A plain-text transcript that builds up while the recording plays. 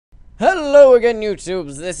Hello again,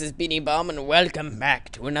 YouTubes. This is BeenieBomb, and welcome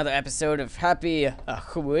back to another episode of Happy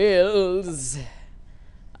Wheels.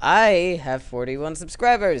 I have 41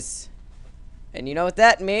 subscribers, and you know what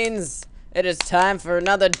that means? It is time for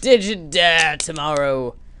another Dare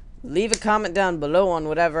tomorrow. Leave a comment down below on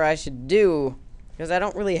whatever I should do, because I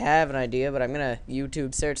don't really have an idea, but I'm gonna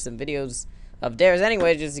YouTube search some videos of dares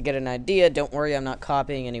anyway, just to get an idea. Don't worry, I'm not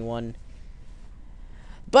copying anyone.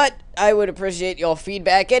 But I would appreciate your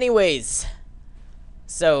feedback anyways.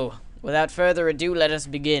 So, without further ado, let us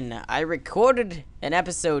begin. I recorded an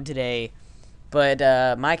episode today, but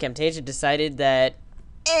my Camtasia decided that,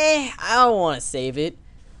 I don't want to save it.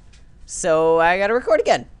 So, I gotta record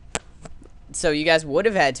again. So, you guys would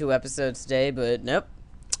have had 2 episodes today, but nope.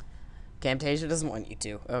 Camtasia doesn't want you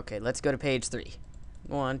to. Okay, let's go to page 3.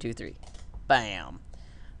 1, 2, 3. Bam.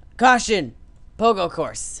 Caution! Pogo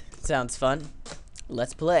course. Sounds fun.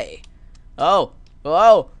 Let's play. Oh,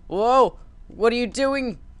 whoa, whoa, what are you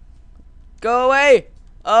doing? Go away.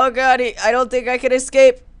 Oh god, I don't think I can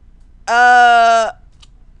escape. Oh.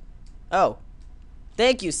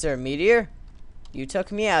 Thank you, Sir Meteor. You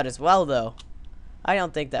took me out as well, though. I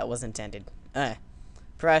don't think that was intended.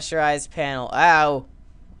 Pressurized panel. Ow.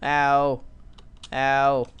 Ow.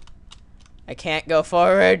 Ow. I can't go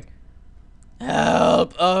forward.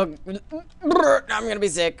 Help! Oh, I'm gonna be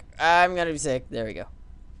sick. I'm gonna be sick. There we go.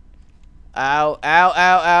 Ow, ow,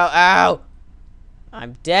 ow, ow, ow!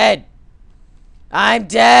 I'm dead! I'm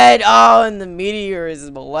dead! Oh, and the meteor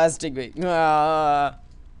is molesting me. I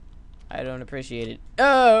don't appreciate it.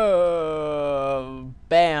 Oh,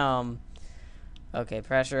 bam. Okay,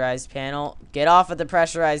 pressurized panel. Get off of the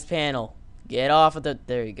pressurized panel. Get off of the...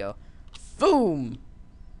 There you go. Boom!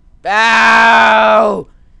 Ow!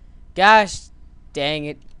 Gosh, dang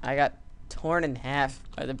it. I got torn in half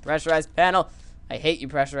by the pressurized panel. I hate you,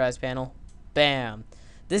 pressurized panel. Bam.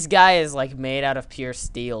 This guy is like made out of pure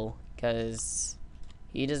steel because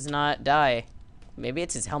he does not die. Maybe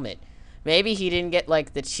it's his helmet. Maybe he didn't get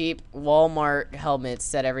like the cheap Walmart helmets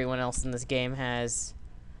that everyone else in this game has.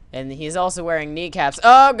 And he's also wearing kneecaps.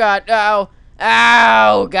 Oh god, ow.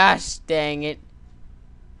 Ow, gosh dang it.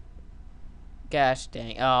 Gosh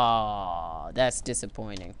dang. Oh, that's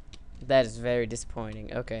disappointing. That is very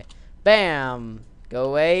disappointing. Okay. Bam! Go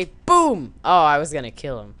away. Boom! Oh, I was gonna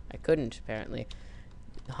kill him. I couldn't, apparently.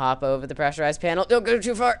 Hop over the pressurized panel. Don't go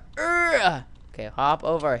too far. Okay, hop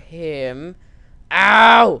over him.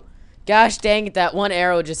 Ow! Gosh dang it, that one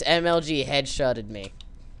arrow just MLG headshotted me.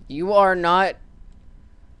 You are not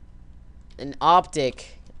an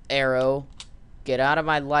optic arrow. Get out of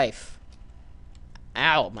my life.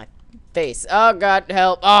 Ow, my face. Oh, God,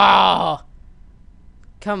 help. Oh!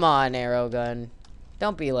 Come on, arrow gun.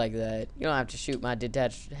 Don't be like that. You don't have to shoot my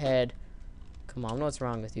detached head. Come on, what's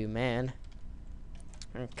wrong with you, man?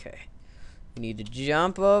 Okay. You need to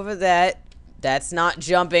jump over that. That's not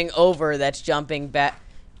jumping over, that's jumping back.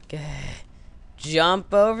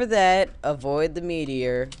 Jump over that. Avoid the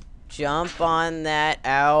meteor. Jump on that.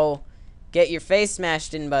 Ow. Get your face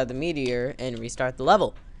smashed in by the meteor and restart the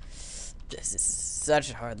level. This is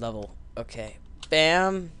such a hard level. Okay.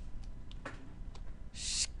 Bam.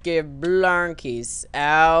 Skiblankies.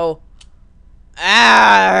 Ow.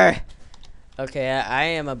 Ah! Okay, I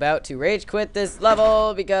am about to rage quit this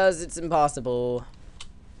level because it's impossible.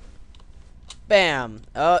 Bam.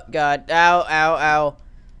 Oh, God. Ow, ow, ow.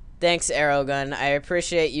 Thanks, arrow gun. I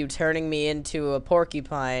appreciate you turning me into a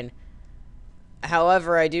porcupine.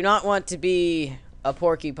 However, I do not want to be a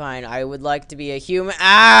porcupine. I would like to be a human.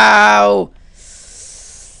 Ow!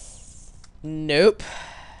 Nope.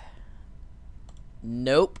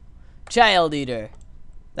 Nope. Child eater.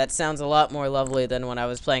 That sounds a lot more lovely than when I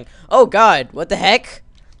was playing. Oh god, what the heck?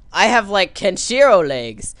 I have like Kenshiro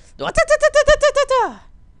legs.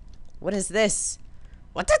 What is this?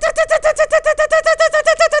 What?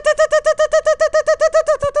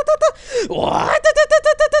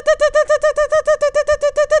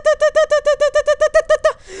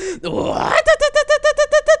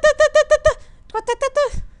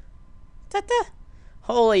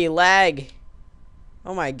 Holy lag.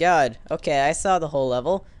 Oh my god. Okay, I saw the whole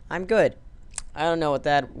level. I'm good. I don't know what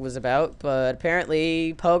that was about, but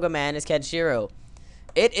apparently Pogo Man is Kenshiro.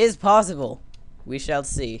 It is possible. We shall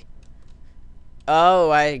see. Oh,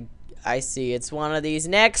 I see. It's one of these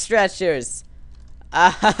neck stretchers.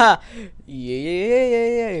 Ah,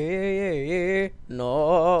 yeah.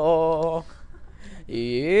 No.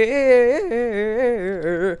 Yeah.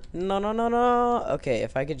 No. Okay,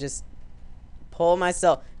 if I could just pull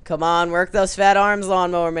myself. Come on, work those fat arms,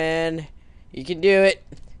 lawnmower man. You can do it.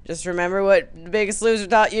 Just remember what the Biggest Loser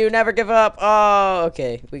taught you. Never give up. Oh,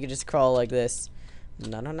 okay. We can just crawl like this.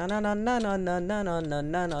 No no no no no no no no no no no no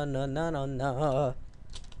no no no no no.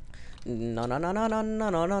 No no no no no no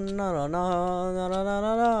no no no no no no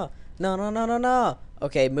no no no no no no.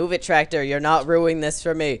 Okay, move it, tractor. You're not ruining this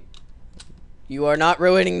for me. You are not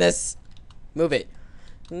ruining this. Move it.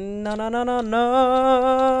 No no no no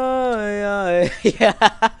no.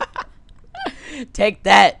 Yeah. Take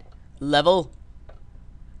that, level.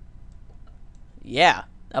 Yeah,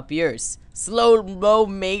 up yours. Slow-mo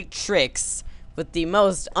matrix with the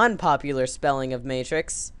most unpopular spelling of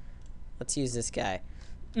matrix. Let's use this guy.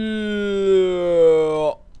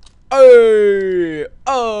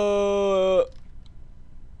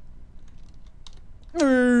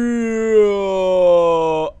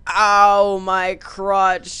 Ow, my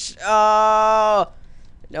crotch. Oh,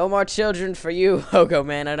 no more children for you, Hogo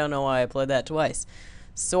man. I don't know why I played that twice.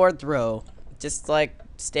 Sword throw. Just like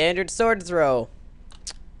standard sword throw.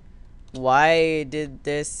 Why did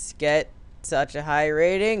this get such a high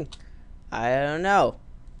rating? I don't know.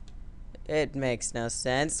 It makes no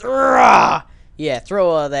sense. Rah! Yeah, throw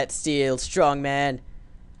all that steel, strongman.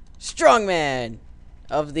 Strongman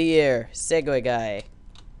of the year, Segway guy.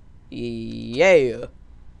 Yeah.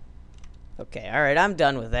 Okay, alright, I'm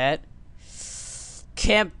done with that.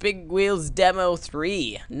 Camp Big Wheels Demo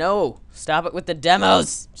 3. No, stop it with the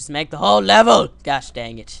demos. Just make the whole level. Gosh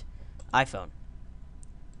dang it. iPhone.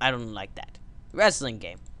 I don't like that. Wrestling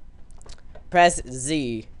game. Press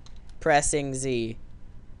Z. Pressing Z.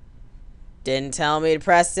 Didn't tell me to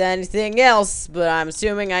press anything else, but I'm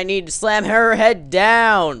assuming I need to slam her head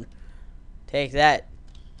down. Take that,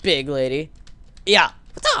 big lady. Yeah.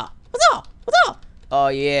 What's up? What's up? What's up? Oh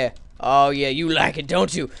yeah. Oh yeah. You like it,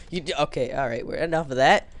 don't you? Okay. All right. We're enough of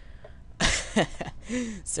that.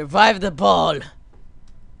 Survive the ball.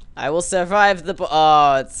 I will survive the ball.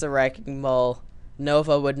 Oh, it's a wrecking ball.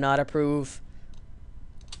 Nova would not approve.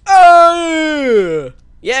 Oh!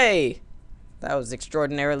 Yay! That was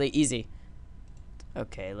extraordinarily easy.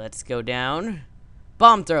 Okay, let's go down.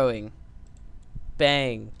 Bomb throwing.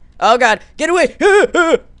 Bang. Oh god, get away!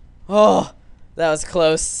 Oh, that was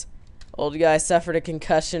close. Old guy suffered a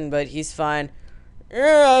concussion, but he's fine.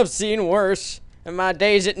 Yeah, I've seen worse in my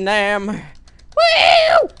days at Nam.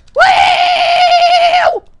 Woo! Woo!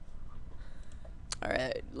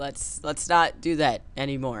 Alright, let's not do that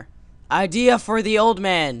anymore. Idea for the old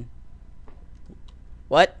man.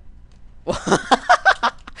 What? Woohoo!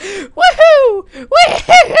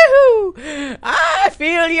 Woohoo! I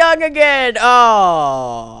feel young again.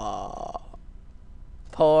 Oh,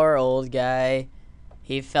 poor old guy.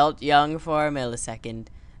 He felt young for a millisecond,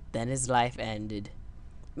 then his life ended.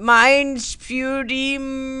 Mine's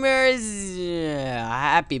PewDiePie.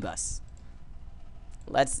 Happy bus.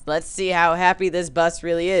 Let's see how happy this bus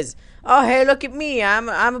really is. Oh, hey, look at me. I'm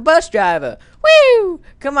a bus driver. Woo!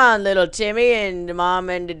 Come on, little Timmy and the mom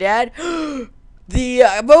and the dad. The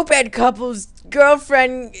moped couple's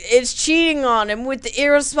girlfriend is cheating on him with the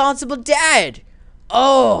irresponsible dad.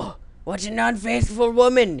 Oh, what an unfaithful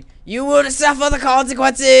woman. You will suffer the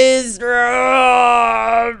consequences.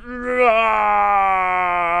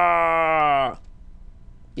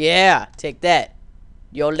 Yeah, take that.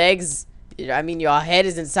 Your legs, I mean your head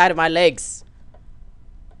is inside of my legs.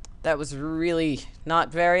 That was really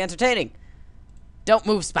not very entertaining. Don't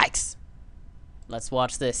move, spikes. Let's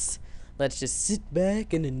watch this. Let's just sit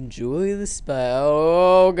back and enjoy the spike.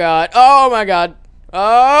 Oh god. Oh my god.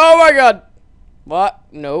 Oh my god. What?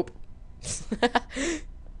 Nope.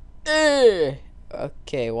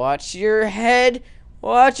 Okay, watch your head.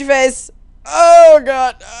 Watch your face. Oh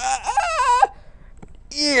god.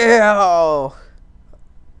 Yeah.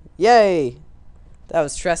 Yay. That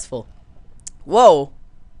was stressful. Whoa.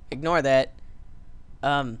 Ignore that.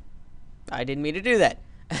 I didn't mean to do that.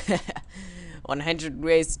 100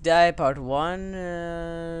 Ways to Die, Part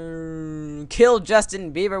 1. Kill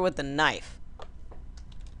Justin Bieber with a knife.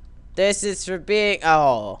 This is for being...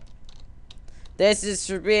 Oh. This is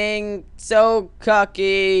for being so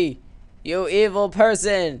cocky. You evil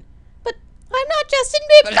person. But I'm not Justin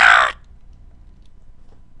Bieber. Ah!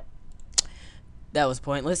 That was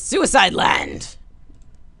pointless. Suicide Land.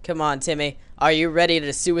 Come on, Timmy. Are you ready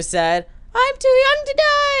to suicide? I'm too young to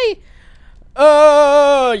die.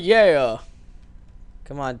 Oh, yeah.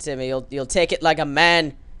 Come on, Timmy. You'll take it like a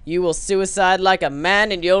man. You will suicide like a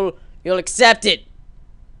man, and you'll accept it.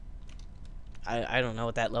 I don't know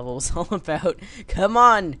what that level was all about. Come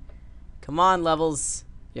on. Come on, levels.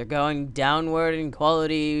 You're going downward in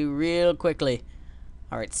quality real quickly.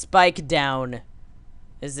 Alright, spike down.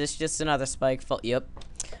 Is this just another spike fault? Yep.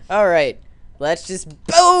 Alright. Let's just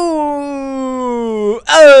boom!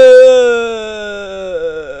 Oh!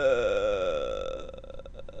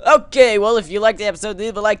 Okay, well, if you liked the episode,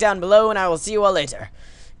 leave a like down below, and I will see you all later.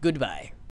 Goodbye.